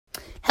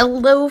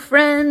Hello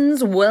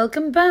friends,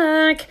 welcome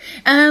back.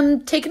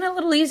 Taking it a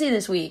little easy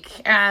this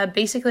week.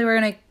 Basically we're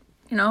gonna,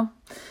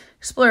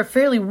 explore a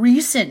fairly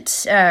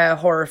recent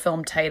horror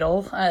film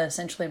title.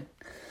 Essentially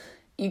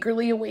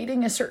eagerly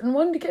awaiting a certain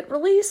one to get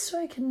released so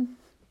I can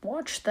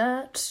watch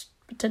that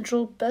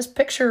potential Best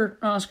Picture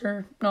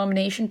Oscar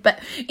nomination. But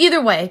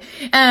either way,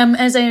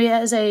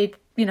 as I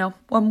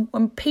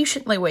I'm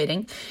patiently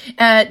waiting.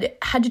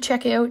 Had to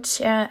check out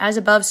As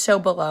Above, So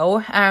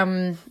Below.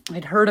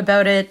 I'd heard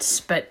about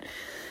it, but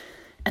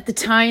at the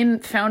time,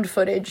 found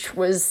footage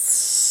was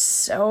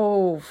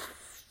so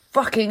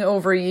fucking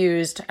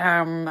overused.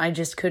 I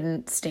just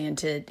couldn't stand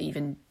to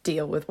even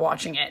deal with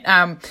watching it.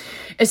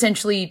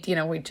 Essentially,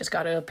 we just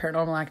got a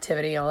Paranormal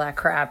Activity, all that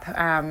crap.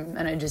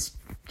 And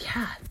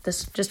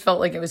this just felt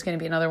like it was going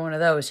to be another one of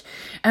those.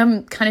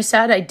 Kind of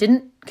sad I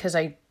didn't, because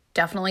I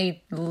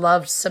definitely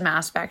loved some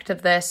aspect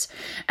of this.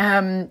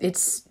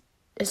 It's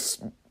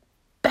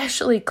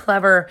especially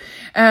clever,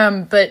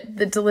 but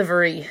the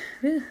delivery,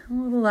 a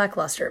little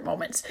lackluster at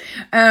moments.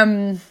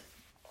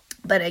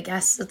 But I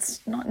guess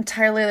it's not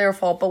entirely their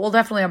fault, but we'll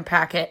definitely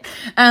unpack it.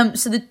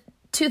 So the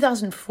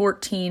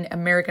 2014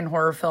 American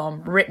horror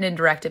film, written and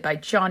directed by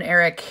John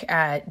Eric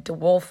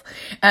DeWolf,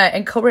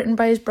 and co-written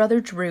by his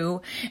brother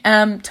Drew.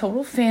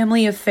 Total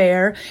family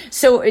affair.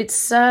 So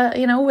it's,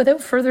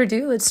 without further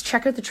ado, let's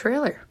check out the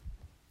trailer.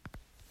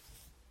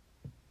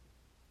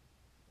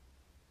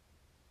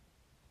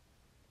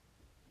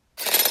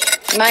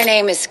 My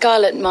name is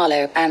Scarlett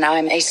Marlowe, and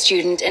I'm a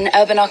student in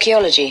urban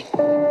archaeology.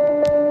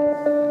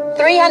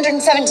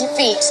 370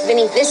 feet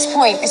beneath this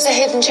point is a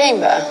hidden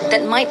chamber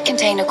That might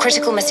contain a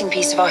critical missing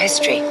piece of our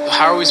history.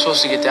 How are we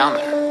supposed to get down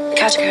there? The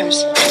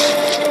catacombs.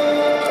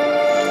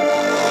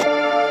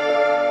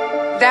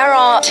 There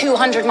are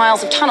 200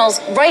 miles of tunnels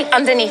right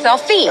underneath our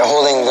feet. They're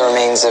holding the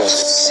remains of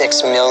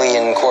 6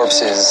 million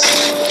corpses.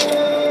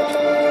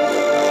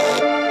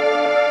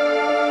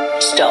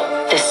 Stop.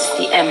 This is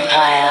the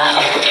Empire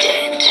of the Dead.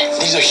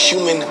 These are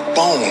human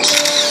bones.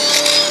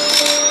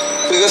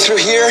 We go through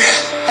here?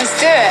 Let's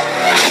do it.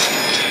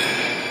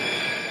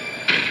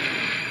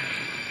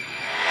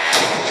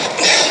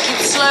 Keep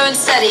it slow and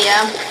steady,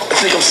 yeah? I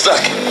think I'm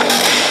stuck.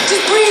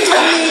 Just breathe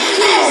with me,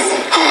 please.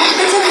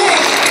 It's okay.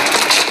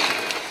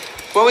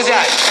 What was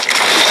that?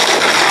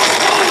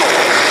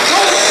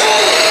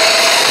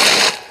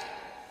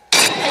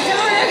 Is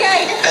everyone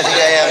okay? I think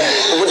I am.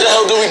 What the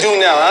hell do we do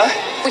now, huh?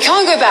 We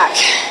can't go back.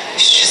 We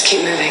should just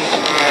keep moving.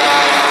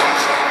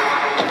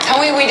 Tell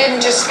me we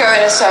didn't just go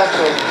in a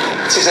circle.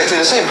 It's exactly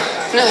the same.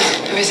 No,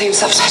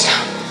 everything's upside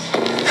down.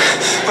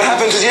 What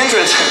happened to the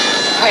entrance?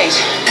 Wait,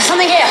 there's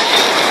something here.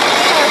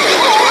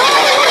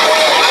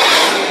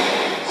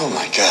 Oh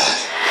my god.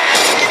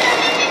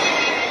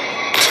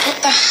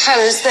 What the hell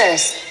is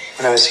this?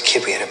 When I was a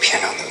kid, we had a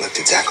piano that looked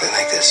exactly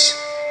like this.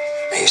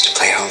 I used to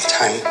play it all the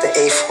time. The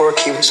A4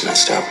 key was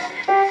messed up.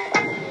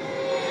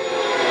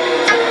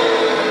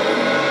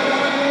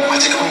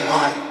 What's going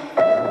on?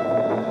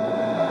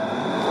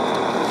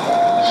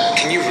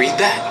 Can you read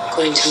that?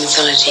 According to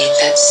mythology,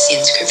 that's the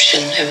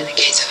inscription over the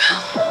gates of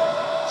hell.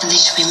 And they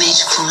shall be made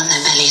to crawl on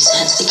their bellies to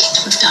enter the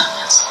kingdom of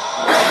darkness.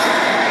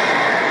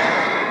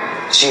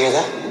 Did you hear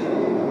that?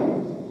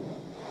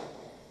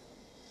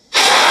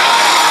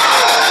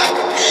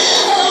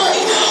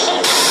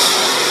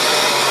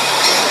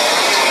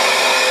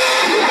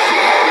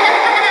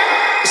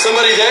 Is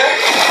somebody there?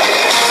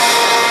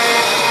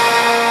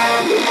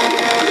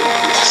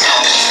 What's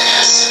happening to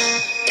us?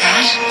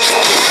 Dad?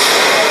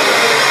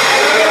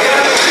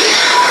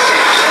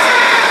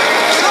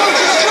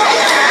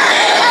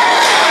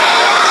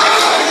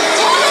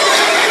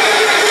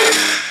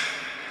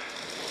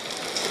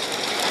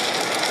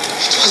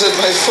 It wasn't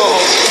my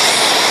fault.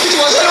 It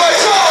wasn't my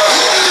fault!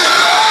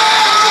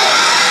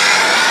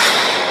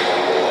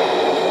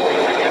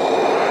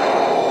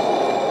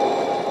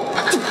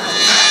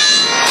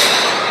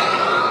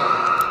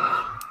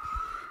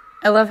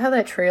 I love how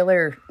that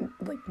trailer,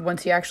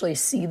 once you actually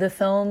see the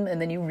film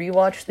and then you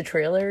rewatch the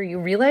trailer, you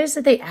realize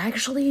that they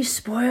actually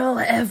spoil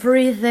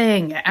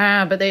everything.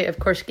 But they, of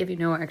course, give you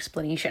no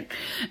explanation.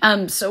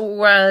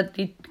 So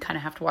you kind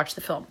of have to watch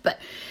the film. But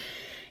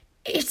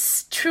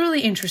it's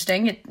truly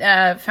interesting. It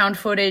found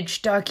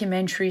footage,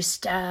 documentary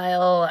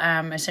style.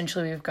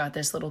 Essentially, we've got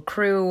this little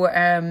crew,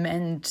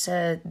 and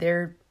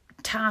they're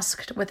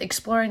tasked with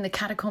exploring the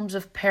catacombs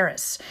of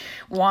Paris.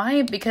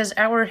 Why? Because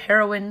our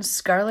heroine,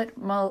 Scarlett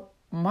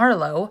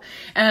Marlowe,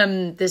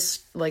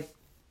 this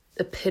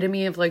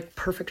epitome of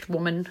perfect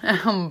woman,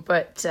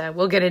 but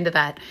we'll get into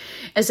that.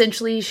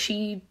 Essentially,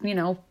 she's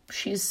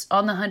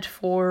on the hunt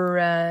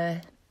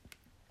for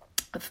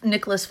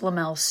Nicholas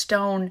Flamel's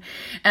stone,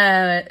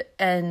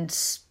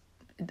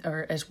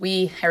 or as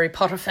we Harry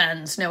Potter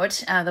fans know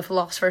it, the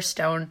Philosopher's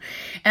Stone.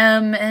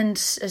 And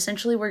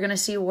essentially we're going to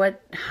see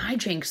what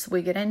hijinks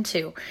we get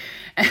into.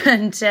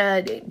 And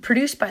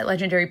produced by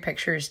Legendary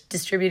Pictures,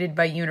 distributed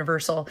by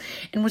Universal,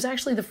 and was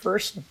actually the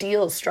first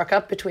deal struck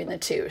up between the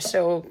two.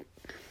 So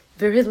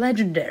very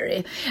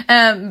legendary.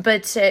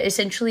 But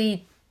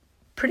essentially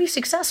pretty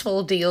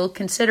successful deal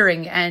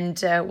considering,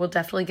 and we'll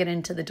definitely get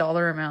into the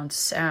dollar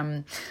amounts.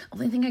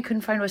 Only thing I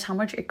couldn't find was how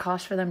much it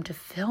cost for them to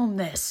film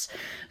this.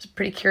 I was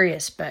pretty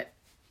curious, but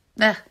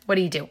what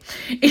do you do?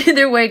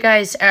 Either way,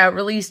 guys,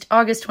 released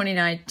August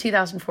 29th,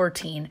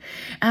 2014,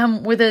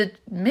 with a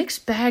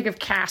mixed bag of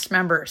cast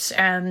members.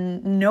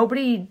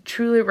 Nobody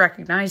truly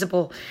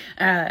recognizable.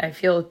 I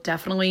feel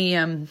definitely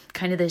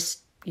kind of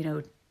this,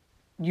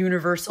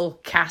 universal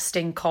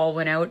casting call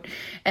went out,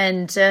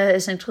 and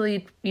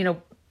essentially,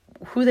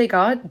 who they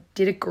got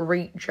did a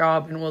great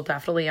job, and we'll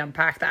definitely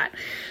unpack that.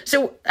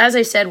 So, as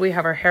I said, we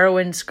have our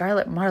heroine,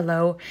 Scarlett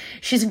Marlowe.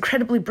 She's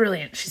incredibly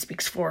brilliant. She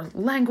speaks 4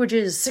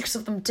 languages, 6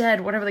 of them dead,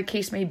 whatever the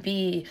case may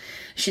be.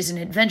 She's an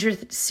adventure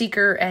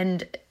seeker,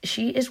 and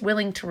she is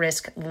willing to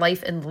risk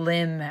life and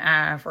limb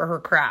for her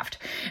craft.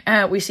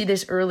 We see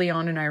this early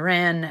on in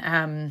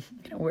Iran,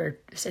 where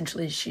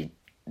essentially she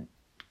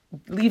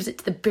leaves it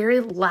to the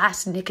very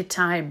last nick of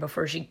time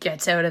before she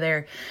gets out of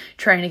there,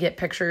 trying to get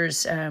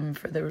pictures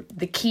for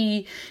the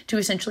key to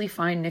essentially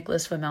find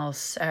Nicholas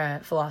Flamel's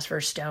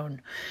Philosopher's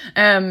Stone.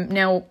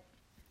 Now,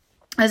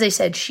 as I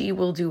said, she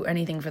will do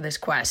anything for this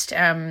quest.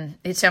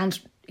 It sounds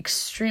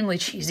extremely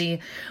cheesy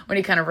when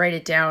you kind of write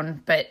it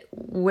down, but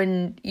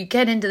when you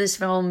get into this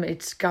film,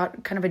 it's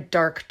got kind of a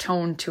dark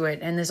tone to it,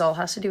 and this all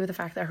has to do with the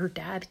fact that her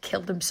dad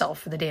killed himself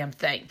for the damn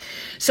thing.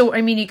 So,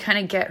 I mean, you kind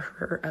of get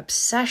her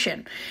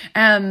obsession,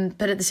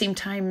 but at the same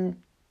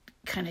time,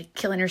 kind of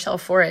killing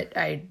herself for it.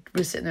 I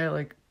was sitting there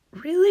like,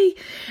 really?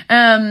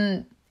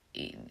 To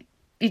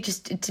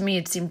me,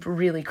 it seemed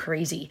really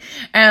crazy.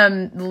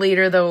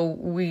 Later,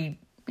 though,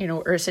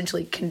 or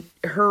essentially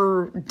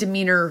her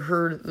demeanor,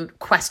 her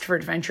quest for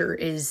adventure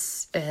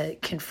is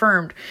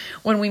confirmed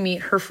when we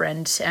meet her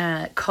friend,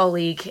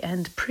 colleague,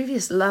 and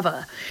previous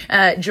lover,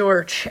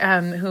 George,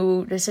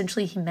 who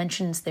essentially he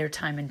mentions their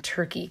time in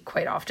Turkey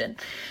quite often.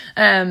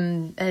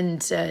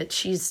 And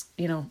she's,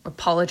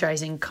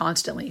 apologizing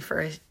constantly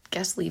for, I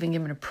guess, leaving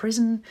him in a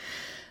prison,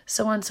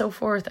 so on and so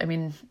forth. I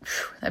mean,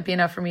 that'd be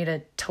enough for me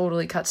to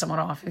totally cut someone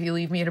off if you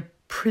leave me in a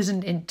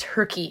prison in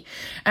Turkey.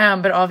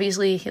 But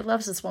obviously he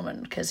loves this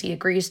woman because he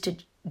agrees to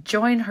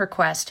join her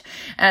quest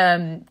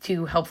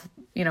to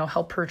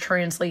help her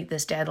translate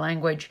this dead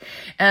language.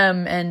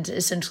 And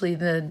essentially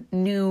the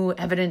new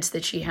evidence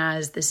that she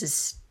has, this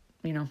is,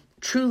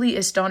 truly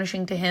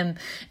astonishing to him,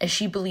 as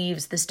she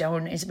believes the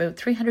stone is about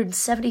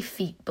 370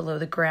 feet below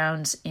the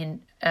ground in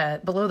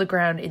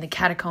the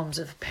catacombs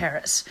of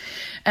Paris.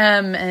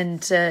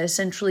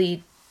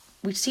 Essentially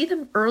we see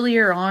them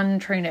earlier on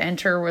trying to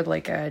enter with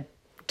like a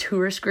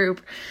tourist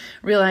group,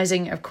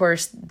 realizing, of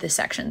course, the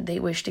section they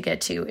wish to get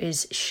to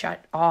is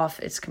shut off.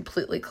 It's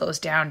completely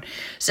closed down.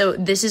 So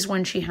this is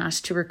when she has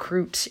to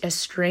recruit a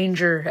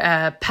stranger,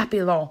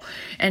 Papillon,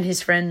 and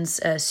his friends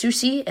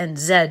Susie and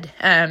Zed.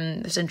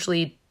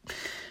 Essentially,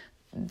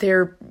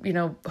 they're,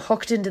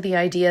 hooked into the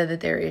idea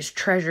that there is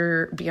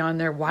treasure beyond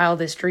their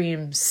wildest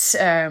dreams,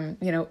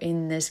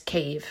 in this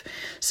cave.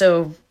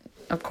 So,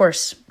 of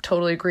course,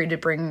 totally agreed to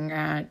bring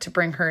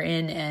her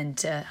in and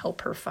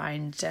help her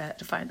find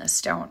this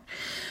stone.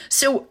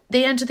 So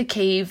they enter the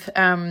cave,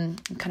 kind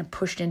of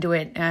pushed into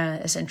it,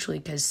 essentially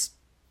because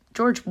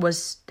George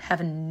was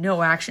having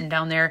no action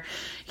down there.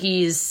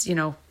 He's,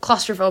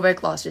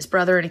 claustrophobic, lost his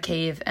brother in a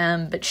cave,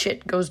 but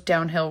shit goes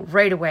downhill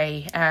right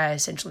away.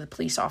 Essentially, the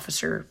police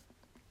officer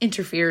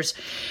interferes,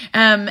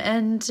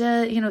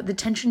 the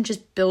tension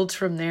just builds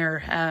from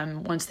there.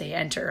 Once they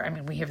enter, I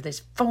mean, we hear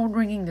this phone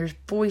ringing, there's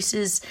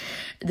voices,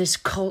 this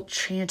cult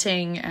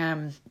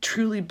chanting,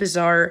 truly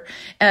bizarre.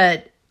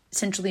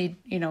 Essentially,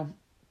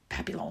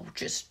 Papillon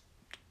just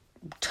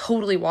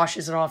totally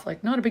washes it off,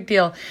 like, not a big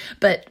deal,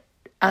 but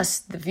us,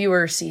 the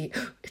viewer, see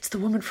it's the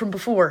woman from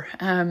before.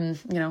 Kind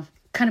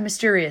of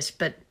mysterious,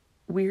 but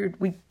weird.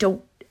 We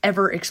don't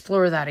ever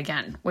explore that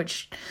again,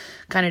 which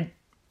kind of,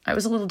 I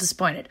was a little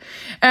disappointed.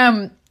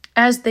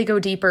 As they go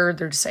deeper,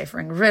 they're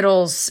deciphering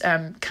riddles.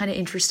 Kind of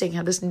interesting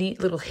how this neat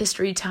little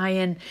history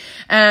tie-in.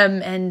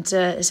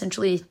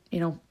 Essentially,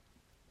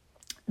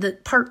 the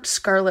part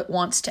Scarlett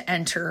wants to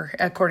enter,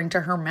 according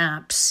to her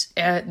maps,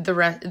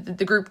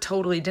 the group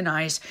totally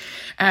denies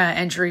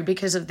entry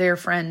because of their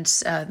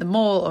friends, the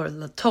mole or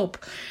the taupe,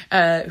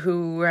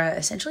 who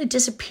essentially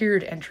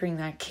disappeared entering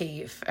that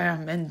cave,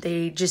 and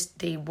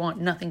they want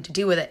nothing to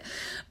do with it.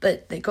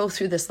 But they go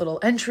through this little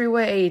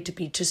entryway to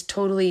be just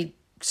totally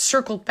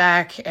circled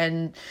back,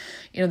 and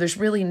there's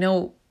really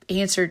no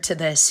answer to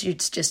this.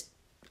 It's just,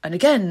 and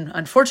again,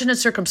 unfortunate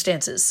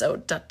circumstances.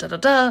 So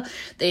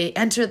they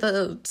enter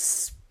the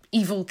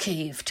evil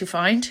cave to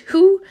find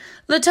who?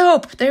 The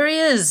taupe. There he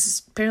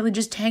is, apparently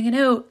just hanging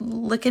out,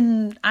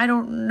 licking I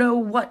don't know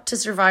what to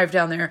survive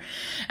down there.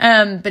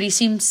 But he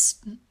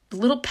seems a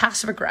little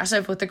passive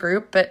aggressive with the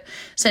group, but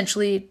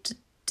essentially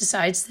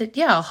decides that,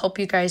 yeah, I'll help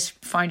you guys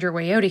find your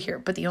way out of here,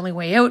 but the only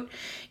way out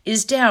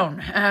is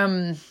down.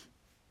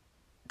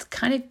 It's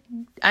kind of,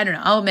 I don't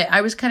know, I'll admit,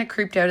 I was kind of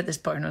creeped out at this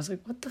point. I was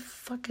like, what the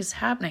fuck is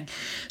happening?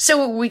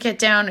 So we get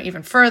down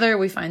even further,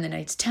 we find the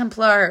Knights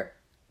Templar.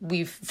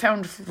 we've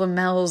found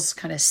Flamel's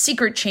kind of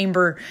secret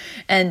chamber,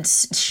 and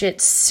shit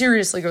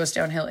seriously goes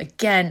downhill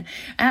again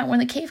when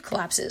the cave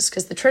collapses,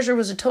 because the treasure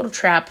was a total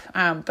trap,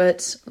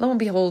 but lo and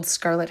behold,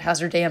 Scarlet has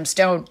her damn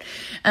stone.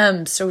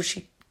 So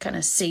she kind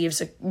of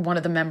saves one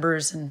of the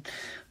members, and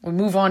we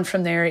move on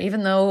from there,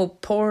 even though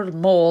poor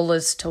Mole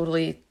is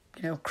totally,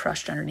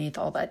 crushed underneath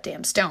all that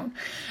damn stone.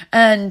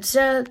 And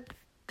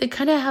they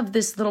kind of have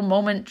this little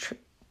moment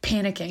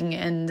panicking,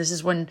 and this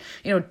is when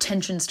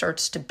tension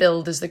starts to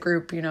build as the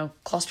group,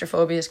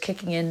 claustrophobia is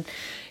kicking in.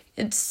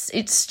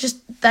 It's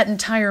just that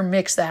entire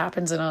mix that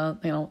happens in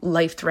a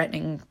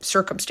life-threatening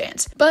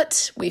circumstance.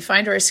 But we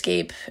find our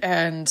escape,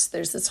 and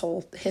there's this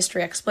whole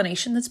history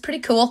explanation that's pretty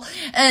cool.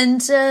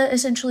 And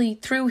essentially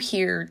through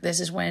here, this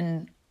is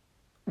when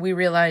we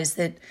realize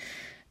that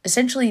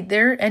essentially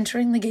they're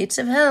entering the gates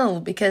of hell,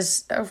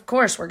 because of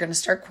course we're going to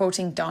start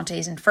quoting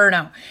Dante's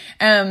Inferno,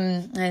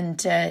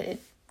 and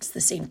it's the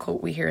same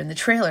quote we hear in the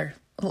trailer,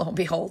 lo and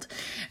behold.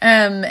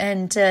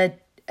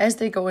 As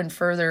they go in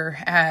further,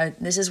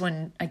 this is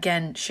when,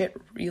 again, shit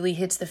really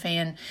hits the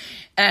fan,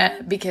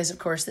 because, of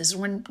course, this is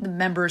when the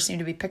members seem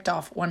to be picked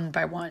off one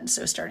by one.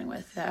 So starting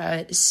with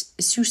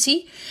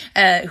Susie,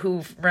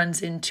 who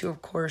runs into,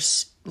 of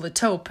course, Le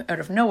Taupe out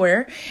of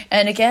nowhere.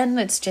 And again,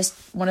 it's just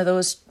one of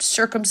those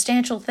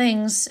circumstantial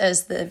things.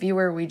 As the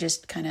viewer, we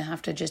just kind of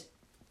have to just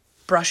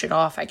brush it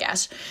off, I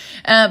guess.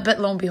 But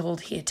lo and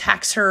behold, he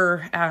attacks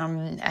her.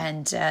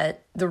 And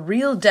the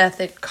real death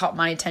that caught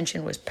my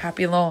attention was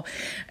Papillon.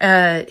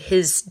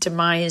 His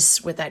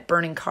demise with that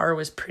burning car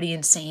was pretty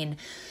insane.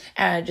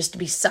 Just to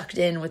be sucked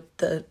in with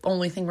the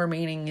only thing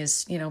remaining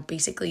is,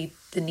 basically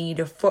the knee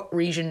to foot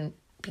region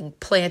being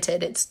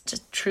planted. It's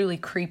just truly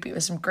creepy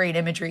with some great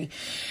imagery.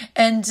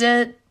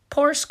 And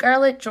poor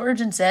Scarlet, George,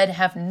 and Zed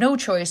have no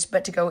choice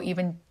but to go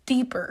even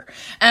deeper.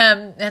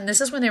 And this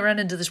is when they run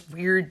into this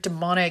weird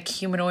demonic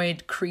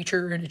humanoid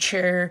creature in a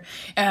chair.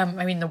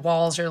 The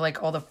walls are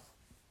like all the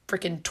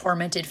freaking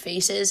tormented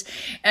faces.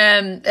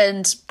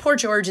 And poor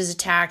George is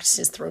attacked.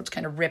 His throat's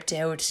kind of ripped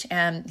out.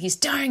 He's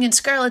dying in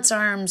Scarlet's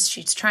arms.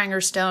 She's trying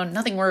her stone.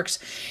 Nothing works.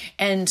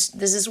 And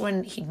this is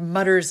when he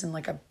mutters in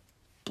like a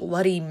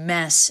bloody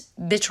mess,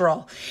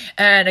 vitriol.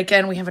 And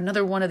again, we have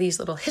another one of these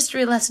little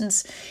history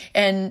lessons.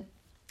 And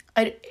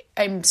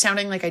I'm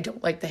sounding like I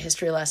don't like the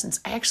history lessons.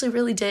 I actually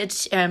really did.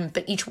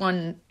 But each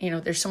one,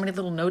 there's so many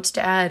little notes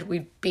to add.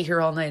 We'd be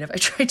here all night if I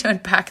tried to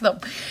unpack them.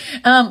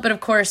 But of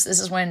course, this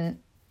is when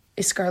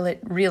Scarlet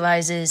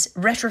realizes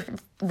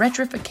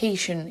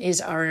retrification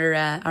is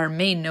our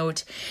main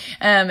note,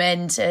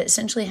 and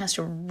essentially has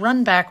to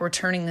run back,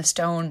 returning the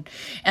stone,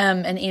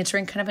 and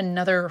answering kind of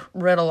another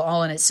riddle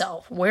all in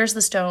itself. Where's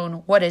the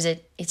stone? What is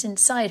it? It's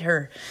inside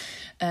her.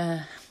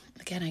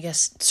 Again, I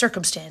guess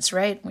circumstance,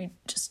 right? We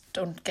just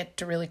don't get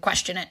to really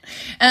question it.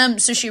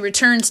 So she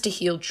returns to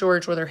heal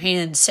George with her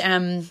hands,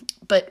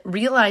 but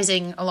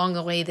realizing along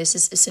the way this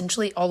is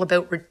essentially all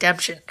about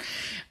redemption.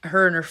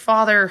 Her and her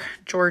father,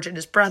 George and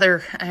his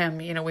brother,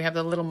 we have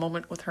the little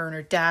moment with her and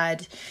her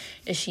dad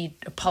as she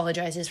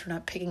apologizes for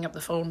not picking up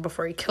the phone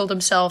before he killed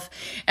himself.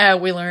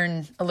 We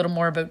learn a little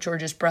more about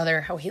George's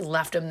brother, how he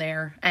left him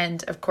there,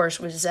 and of course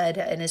with Zed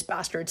and his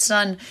bastard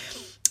son.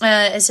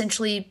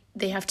 Essentially,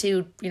 they have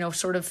to,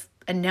 sort of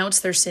announce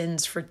their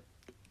sins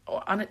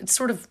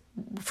sort of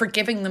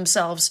forgiving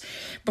themselves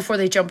before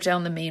they jump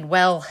down the main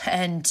well,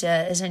 and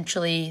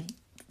essentially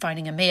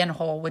finding a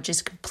manhole, which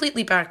is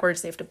completely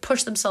backwards. They have to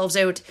push themselves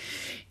out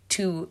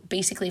to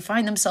basically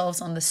find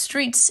themselves on the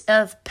streets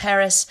of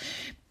Paris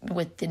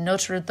with the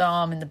Notre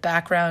Dame in the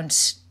background.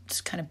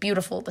 It's kind of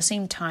beautiful at the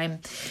same time.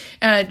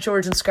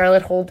 George and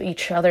Scarlet hold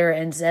each other,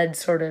 and Zed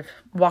sort of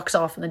walks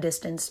off in the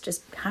distance,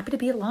 just happy to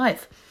be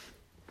alive.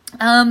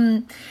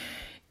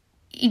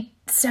 It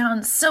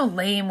sounds so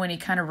lame when you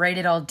kind of write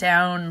it all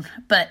down,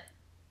 but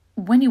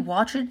when you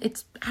watch it,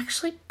 it's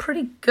actually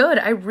pretty good.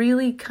 I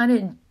really kind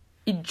of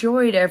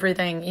enjoyed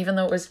everything, even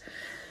though it was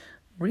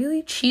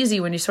really cheesy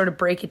when you sort of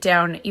break it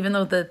down, even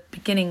though the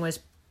beginning was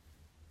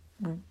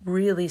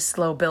really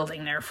slow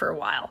building there for a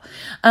while.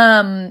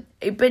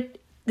 But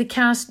the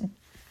cast,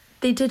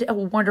 they did a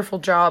wonderful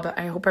job.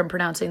 I hope I'm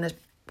pronouncing this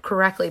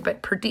correctly,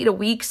 but Perdita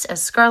Weeks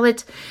as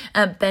Scarlet,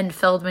 Ben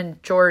Feldman,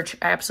 George,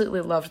 I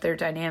absolutely loved their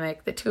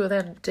dynamic. The two of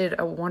them did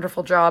a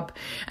wonderful job.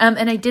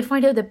 And I did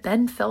find out that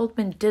Ben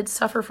Feldman did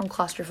suffer from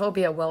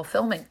claustrophobia while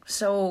filming,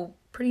 so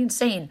pretty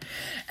insane.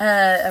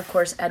 Of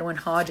course, Edwin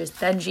Hodge as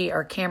Benji,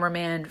 our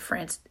cameraman,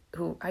 France,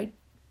 who I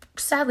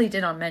sadly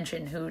did not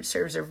mention, who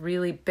serves a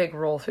really big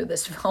role through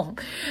this film.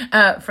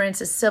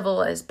 Francis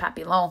Civil as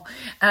Papillon,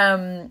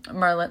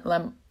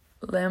 Marlon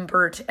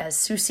Lambert as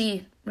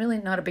Susie. Really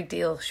not a big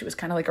deal. She was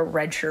kind of like a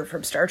red shirt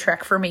from Star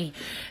Trek for me.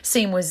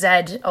 Same with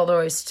Zed, although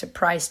I was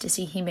surprised to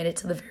see he made it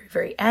to the very,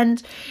 very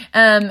end.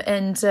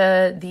 And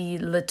the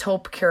Le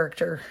Taupe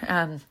character,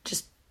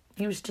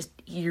 he was just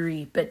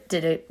eerie, but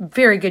did a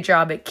very good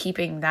job at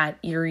keeping that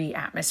eerie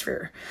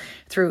atmosphere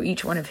through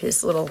each one of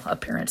his little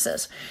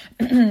appearances.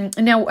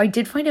 Now, I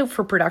did find out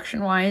for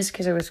production-wise,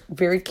 because I was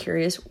very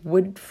curious,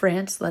 would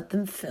France let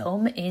them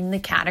film in the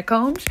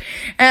catacombs?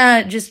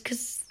 Just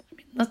because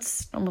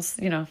That's almost,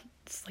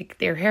 it's like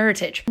their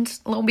heritage. And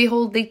lo and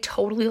behold, they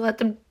totally let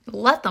them,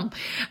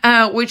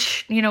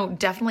 which,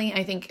 definitely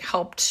I think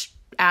helped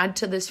add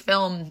to this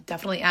film,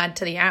 definitely add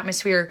to the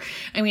atmosphere.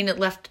 I mean, it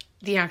left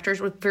the actors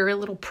with very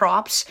little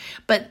props,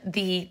 but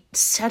the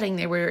setting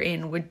they were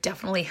in would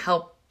definitely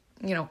help,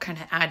 kind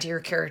of add to your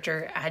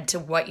character, add to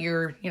what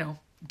you're,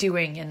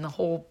 doing in the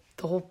whole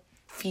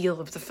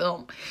feel of the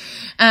film.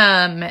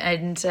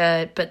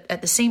 But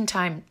at the same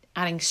time,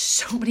 adding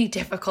so many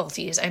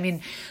difficulties. I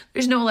mean,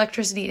 there's no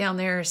electricity down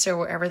there,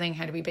 so everything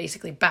had to be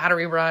basically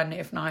battery run,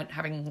 if not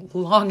having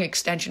long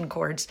extension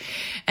cords.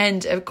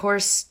 And of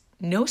course,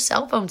 no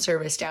cell phone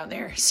service down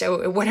there.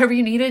 So whatever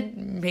you needed,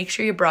 make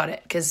sure you brought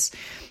it, because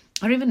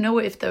I don't even know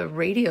if the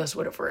radios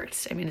would have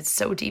worked. I mean, it's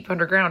so deep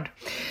underground.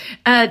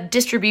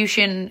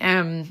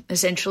 Distribution,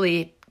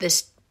 essentially,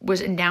 this was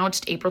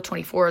announced April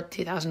 24th,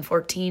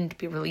 2014, to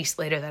be released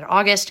later that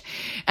August.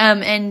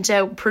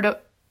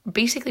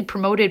 Basically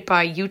promoted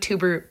by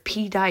YouTuber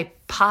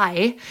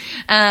PewDiePie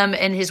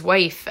and his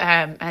wife,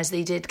 as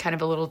they did kind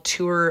of a little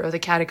tour of the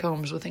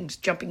catacombs with things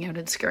jumping out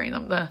and scaring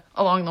them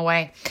along the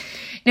way.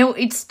 Now,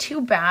 it's too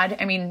bad.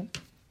 I mean,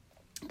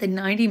 the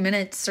 90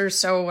 minutes or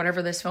so,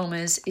 whatever this film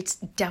is, it's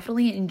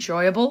definitely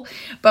enjoyable.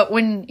 But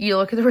when you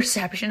look at the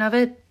reception of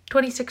it,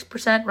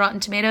 26% Rotten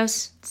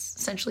Tomatoes, it's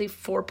essentially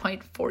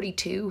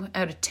 4.42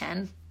 out of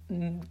 10.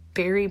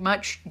 Very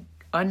much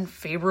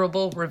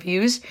unfavorable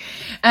reviews.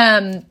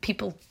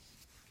 People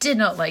did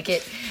not like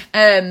it.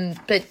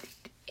 But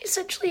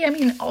essentially, I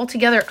mean,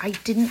 altogether, I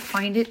didn't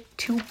find it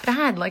too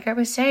bad, like I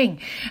was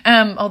saying.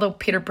 Although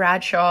Peter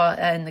Bradshaw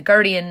and The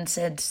Guardian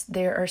said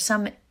there are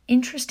some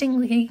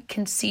interestingly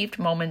conceived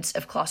moments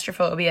of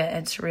claustrophobia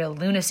and surreal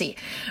lunacy,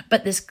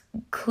 but this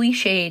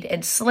cliched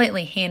and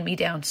slightly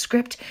hand-me-down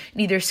script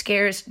neither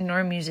scares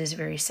nor amuses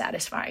very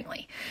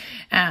satisfyingly.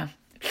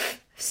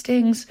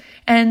 Stings.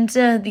 And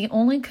the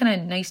only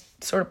kind of nice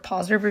sort of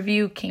positive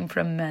review came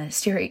from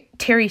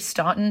Terry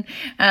Staunton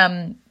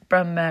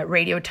from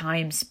Radio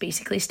Times,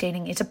 basically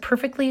stating it's a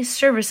perfectly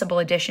serviceable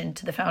addition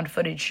to the found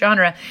footage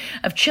genre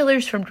of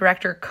chillers from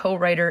director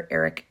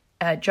co-writer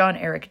John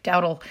Eric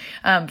Dowdle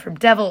from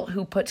Devil,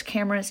 who puts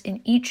cameras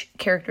in each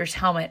character's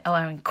helmet,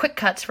 allowing quick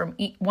cuts from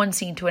one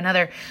scene to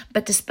another.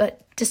 But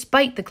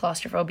despite the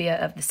claustrophobia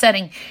of the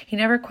setting, he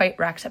never quite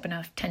racks up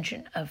enough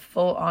tension of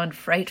full-on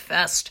fright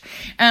fest.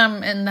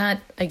 And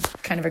that, I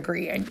kind of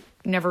agree. I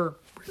never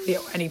really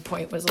at any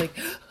point was like,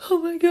 oh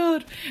my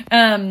God.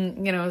 I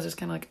was just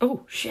kind of like,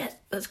 oh shit,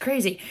 that's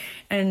crazy.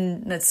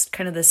 And that's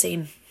kind of the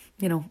same,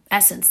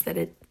 essence that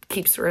it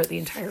keeps throughout the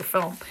entire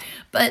film.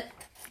 But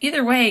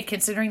either way,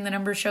 considering the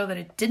numbers show that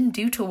it didn't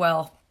do too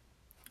well,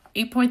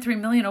 8.3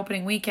 million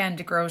opening weekend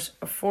to gross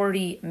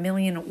 40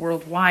 million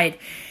worldwide.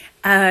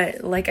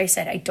 Like I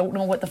said, I don't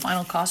know what the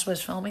final cost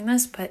was filming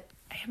this, but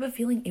I have a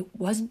feeling it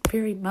wasn't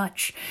very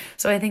much.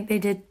 So I think they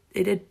did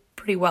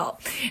pretty well.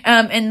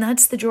 And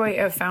that's the joy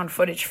of found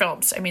footage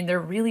films. I mean, they're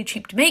really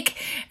cheap to make,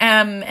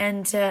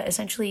 and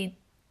essentially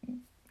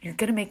you're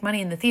going to make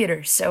money in the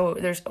theater. So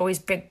there's always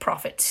big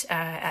profit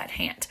at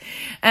hand.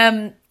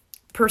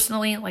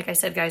 Personally, like I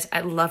said, guys,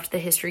 I loved the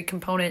history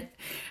component.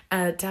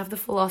 To have the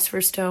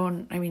Philosopher's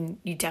Stone, I mean,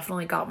 you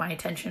definitely got my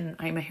attention.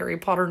 I'm a Harry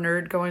Potter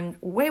nerd going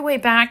way, way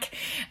back.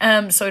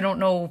 So I don't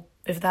know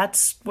if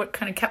that's what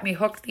kind of kept me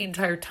hooked the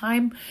entire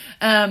time.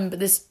 But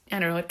this, I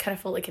don't know, it kind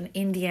of felt like an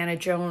Indiana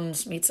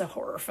Jones meets a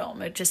horror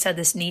film. It just had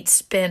this neat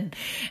spin.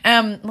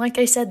 Like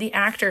I said, the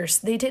actors,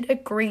 they did a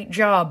great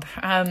job,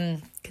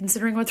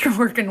 considering what they're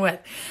working with.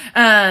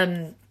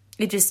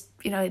 It just,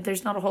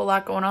 there's not a whole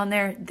lot going on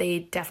there. They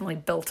definitely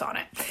built on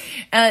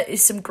it.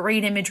 Some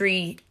great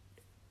imagery,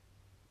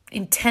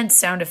 intense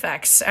sound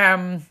effects.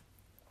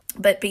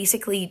 But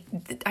basically,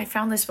 I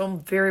found this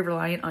film very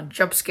reliant on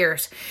jump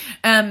scares.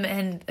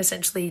 And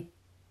essentially,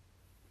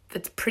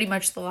 that's pretty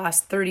much the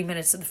last 30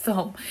 minutes of the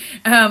film.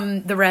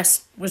 The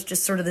rest was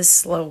just sort of this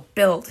slow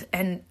build.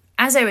 And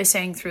as I was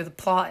saying through the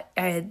plot,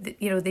 they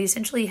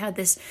essentially had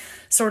this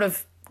sort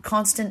of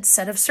constant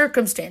set of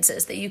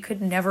circumstances that you could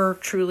never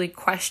truly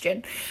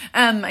question.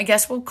 I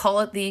guess we'll call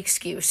it the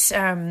excuse.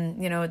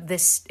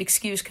 This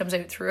excuse comes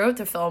out throughout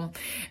the film.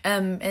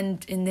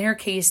 And in their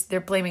case,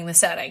 they're blaming the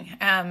setting.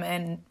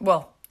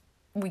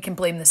 We can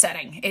blame the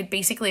setting. It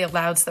basically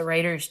allows the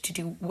writers to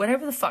do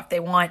whatever the fuck they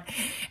want.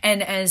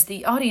 And as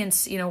the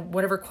audience,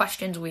 whatever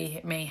questions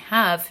we may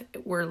have,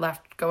 we're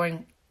left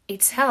going,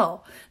 it's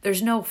hell.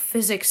 There's no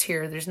physics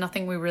here. There's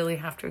nothing we really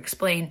have to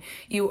explain.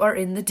 You are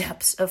in the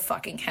depths of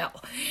fucking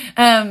hell.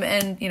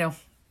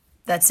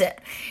 That's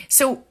it.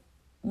 So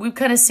we've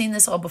kind of seen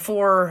this all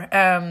before.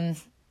 And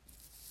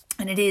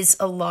it is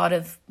a lot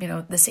of,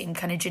 the same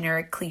kind of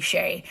generic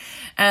cliche.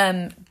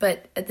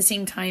 But at the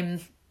same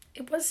time,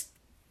 it was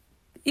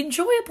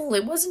enjoyable.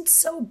 It wasn't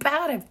so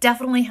bad. I've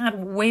definitely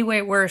had way,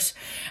 way worse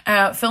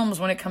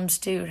films when it comes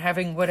to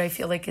having what I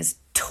feel like is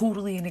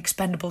totally an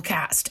expendable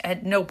cast.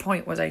 At no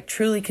point was I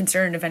truly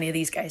concerned if any of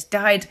these guys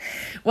died.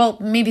 Well,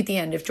 maybe at the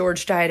end, if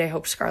George died, I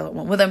hope Scarlett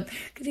went with him,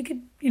 because you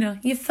could,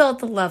 you felt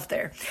the love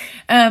there.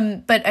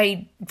 But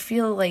I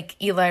feel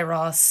like Eli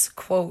Roth's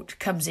quote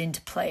comes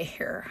into play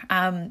here.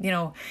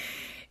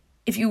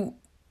 If you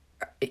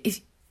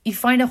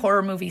find a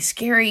horror movie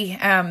scary,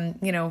 I'm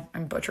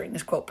butchering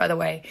this quote, by the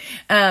way,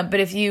 but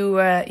if you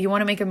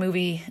want to make a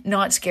movie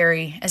not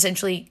scary,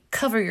 essentially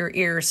cover your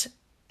ears,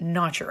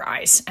 not your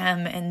eyes.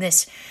 And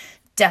this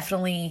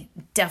definitely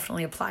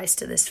applies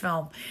to this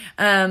film.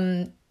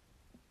 The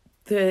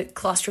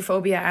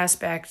claustrophobia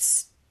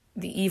aspects,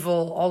 the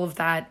evil, all of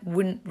that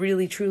wouldn't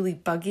really truly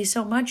bug you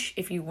so much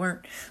if you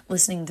weren't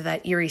listening to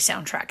that eerie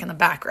soundtrack in the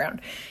background.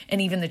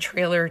 And even the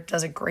trailer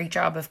does a great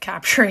job of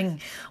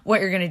capturing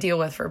what you're going to deal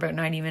with for about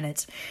 90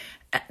 minutes.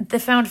 The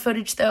found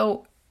footage,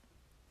 though,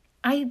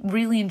 I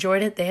really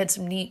enjoyed it. They had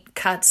some neat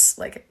cuts,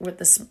 like with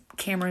the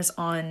cameras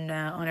on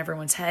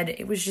everyone's head.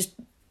 It was just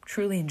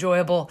truly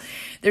enjoyable.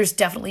 There's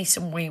definitely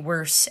some way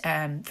worse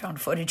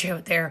found footage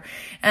out there.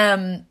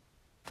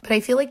 But I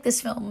feel like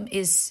this film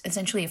is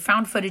essentially a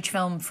found footage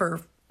film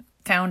for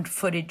found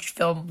footage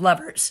film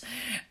lovers.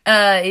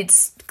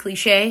 It's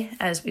cliche,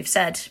 as we've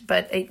said,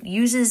 but it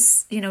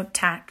uses,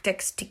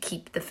 tactics to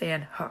keep the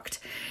fan hooked.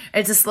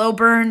 It's a slow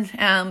burn,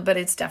 but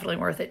it's definitely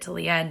worth it till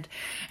the end.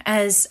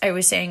 As I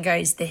was saying,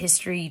 guys, the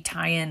history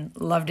tie-in,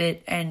 loved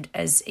it. And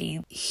as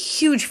a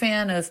huge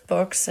fan of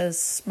books,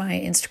 as my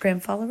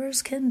Instagram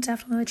followers can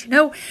definitely let you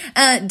know,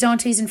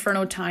 Dante's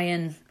Inferno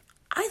tie-in,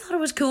 I thought it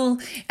was cool.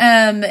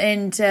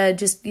 And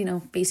just,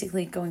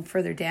 basically going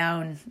further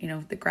down,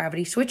 the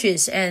gravity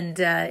switches, and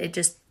it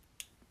just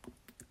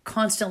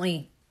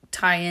constantly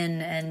tie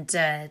in and,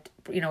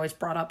 is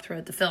brought up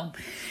throughout the film.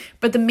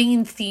 But the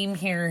main theme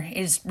here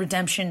is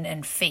redemption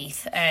and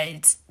faith.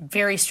 It's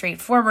very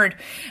straightforward,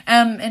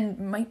 and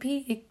might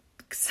be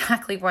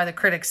exactly why the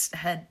critics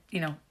had,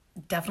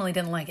 definitely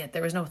didn't like it.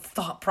 There was no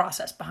thought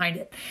process behind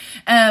it.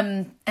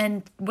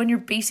 And when you're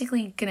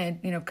basically gonna,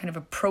 kind of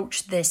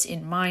approach this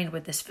in mind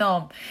with this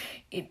film,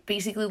 it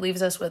basically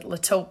leaves us with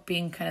Lataupe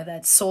being kind of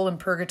that soul in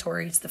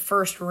purgatory. It's the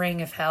first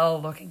ring of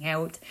hell looking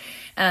out.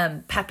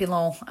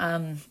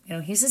 Papillon,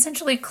 he's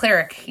essentially a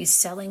cleric. He's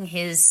selling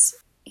his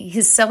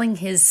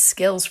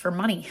skills for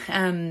money.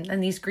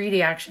 And these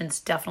greedy actions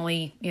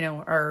definitely,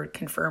 are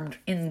confirmed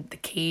in the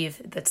cave.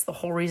 That's the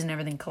whole reason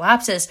everything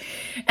collapses.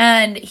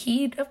 And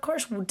he, of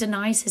course,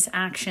 denies his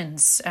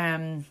actions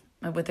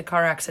with the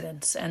car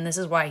accidents. And this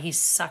is why he's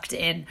sucked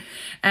in.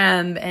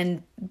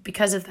 And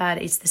because of that,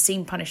 it's the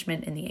same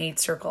punishment in the 8th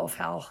Circle of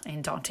Hell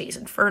in Dante's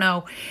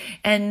Inferno.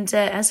 And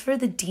as for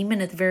the demon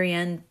at the very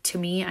end, to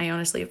me, I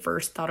honestly at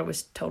first thought it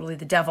was totally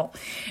the devil.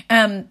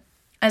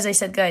 As I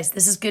said, guys,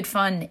 this is good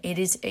fun. It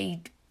is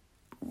a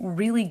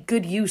really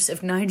good use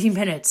of 90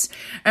 minutes.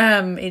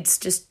 It's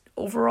just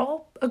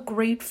overall a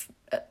great,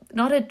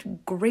 not a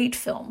great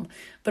film,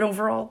 but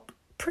overall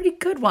pretty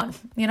good one.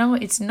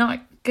 It's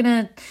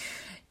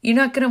you're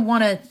not gonna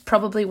want to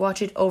probably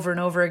watch it over and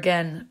over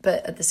again,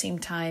 but at the same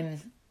time,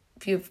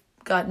 if you've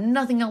got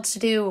nothing else to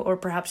do, or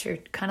perhaps you're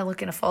kind of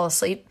looking to fall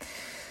asleep,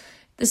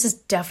 this is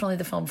definitely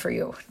the film for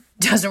you.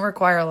 Doesn't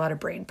require a lot of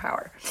brain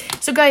power.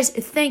 So guys,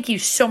 thank you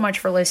so much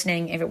for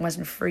listening. If it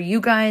wasn't for you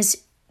guys,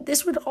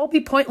 this would all be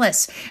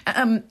pointless.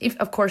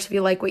 If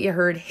you like what you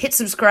heard, hit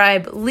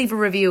subscribe, leave a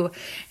review.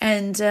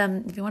 And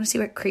if you want to see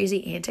what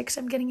crazy antics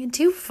I'm getting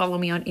into, follow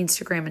me on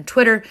Instagram and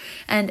Twitter.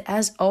 And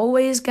as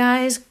always,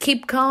 guys,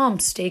 keep calm,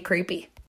 stay creepy.